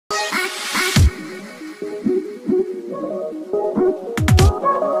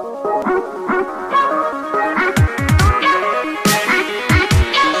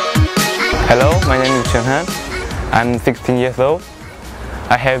Chen Han. I'm 16 years old.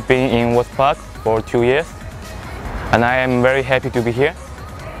 I have been in WOSPAC for 2 years, and I am very happy to be here.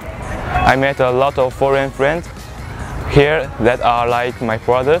 I met a lot of foreign friends here that are like my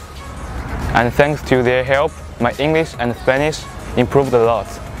brothers, and thanks to their help, my English and Spanish improved a lot.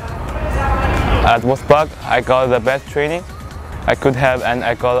 At WOSPAC, I got the best training I could have, and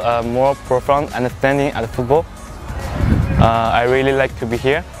I got a more profound understanding at football. I really like to be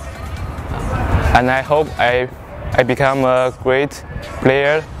here, and I hope I become a great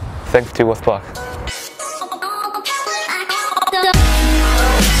player thanks to WOSPAC.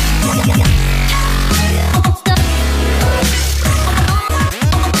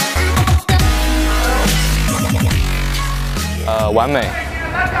 完美。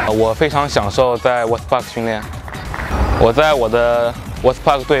我非常享受在 WOSPAC 训练。我在我的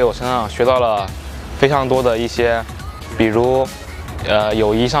WOSPAC 队友身上学到了非常多的一些，比如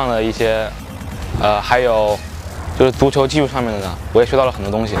友谊上的一些，还有就是足球技术上面的，我也学到了很多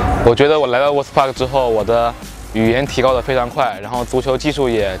东西。我觉得我来到 WOSPAC 之后，我的语言提高的非常快，然后足球技术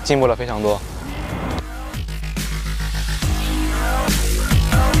也进步了非常多。